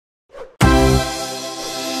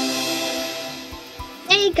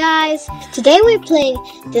Hey guys, today we're playing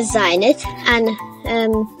Design It, and we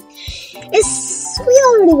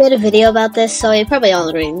already made a video about this, so you probably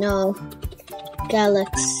already know.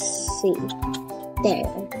 Galaxy,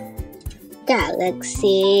 there,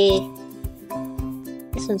 Galaxy.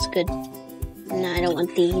 This one's good. No, I don't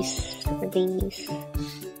want these or these.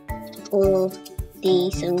 All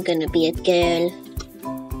these. I'm gonna be a girl.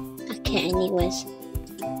 Okay, anyways,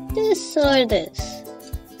 this or this.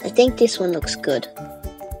 I think this one looks good.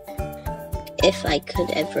 If I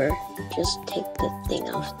could ever just take the thing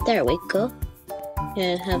off. There we go.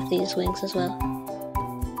 Yeah, have these wings as well.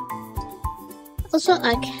 Also,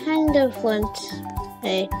 I kind of want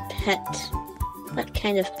a pet. What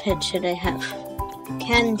kind of pet should I have?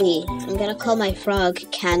 Candy. I'm gonna call my frog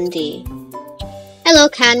Candy. Hello,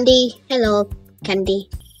 Candy. Hello, Candy.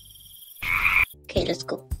 Okay, let's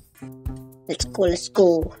go. Let's go, let's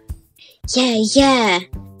go. Yeah.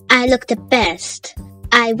 I look the best.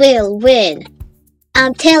 I will win.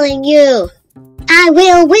 I'm telling you, I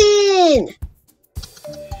will win.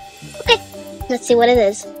 Okay, let's see what it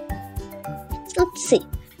is. Let's see.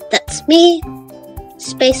 That's me.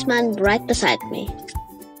 Spaceman right beside me.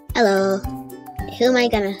 Hello. Who am I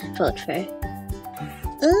gonna vote for?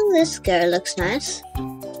 Oh, this girl looks nice.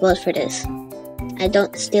 Vote for this. I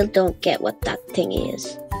still don't get what that thingy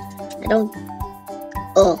is. Oh.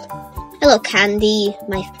 Hello, Candy,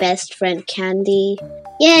 my best friend Candy.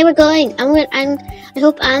 Yeah, we're going. I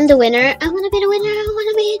hope I'm the winner. I want to be the winner.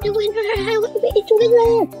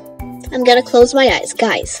 I'm gonna close my eyes,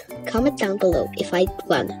 guys. Comment down below if I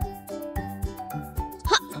won.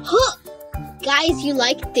 Guys, you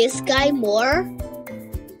like this guy more?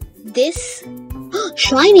 This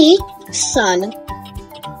shiny sun.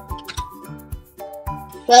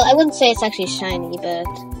 Well, I wouldn't say it's actually shiny, but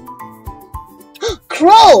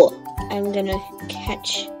crow. I'm gonna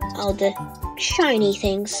catch all the shiny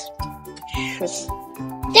things.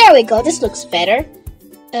 There we go, this looks better.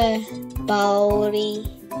 Body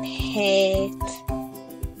pet.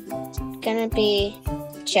 It's gonna be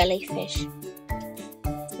jellyfish.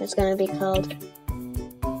 It's gonna be called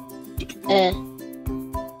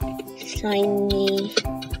shiny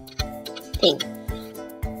thing.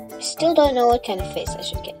 Still don't know what kind of face I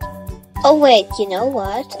should get. Oh wait, you know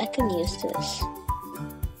what? I can use this.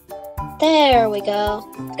 There we go.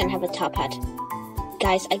 It's gonna have a top hat.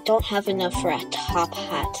 Guys, I don't have enough for a top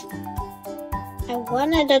hat. I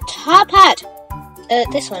wanted a top hat!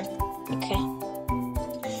 This one. Okay.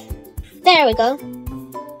 There we go.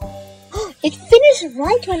 It finished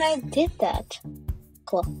right when I did that.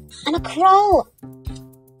 Cool. And a crow!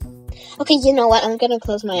 Okay, you know what? I'm gonna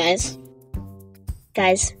close my eyes.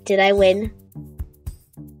 Guys, did I win?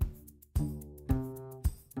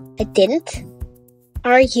 I didn't?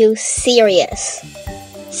 Are you serious?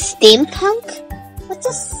 Steampunk? What's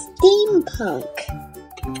a steampunk?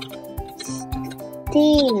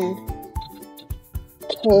 Steampunk.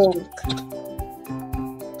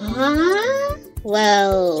 Huh?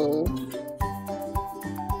 Well,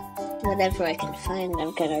 whatever I can find,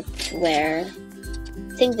 I'm gonna wear. I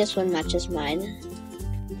think this one matches mine.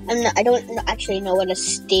 I don't actually know what a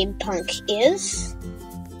steampunk is.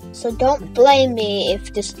 So don't blame me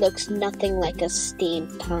if this looks nothing like a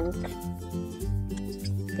steampunk.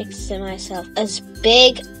 Fix it myself. As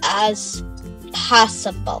big as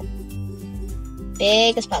possible.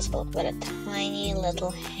 Big as possible. With a tiny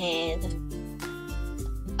little head.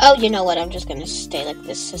 Oh, you know what? I'm just gonna stay like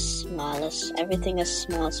this, everything as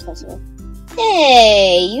small as possible.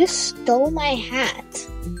 Hey, you stole my hat.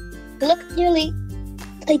 You look nearly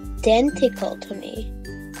identical to me.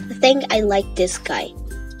 I think I like this guy.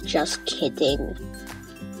 Just kidding.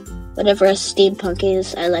 Whatever a steampunk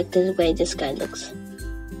is, I like the way this guy looks.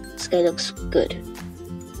 This guy looks good.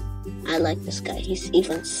 I like this guy. He's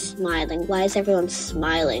even smiling. Why is everyone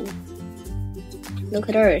smiling? Look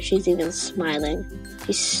at her. She's even smiling.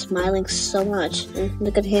 She's smiling so much. And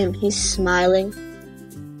look at him. He's smiling.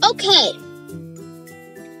 Okay.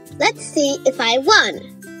 Let's see if I won.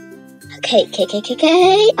 Okay.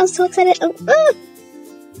 I'm so excited.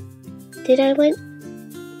 Did I win?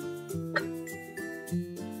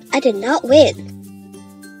 I did not win.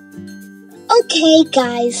 Okay,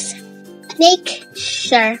 guys. Make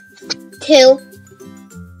sure to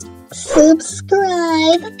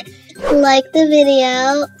subscribe, like the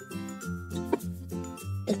video.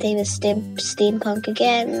 The thing is steampunk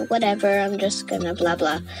again. Whatever. I'm just gonna blah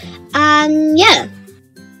blah. Yeah.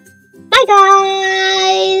 Bye,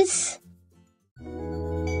 guys.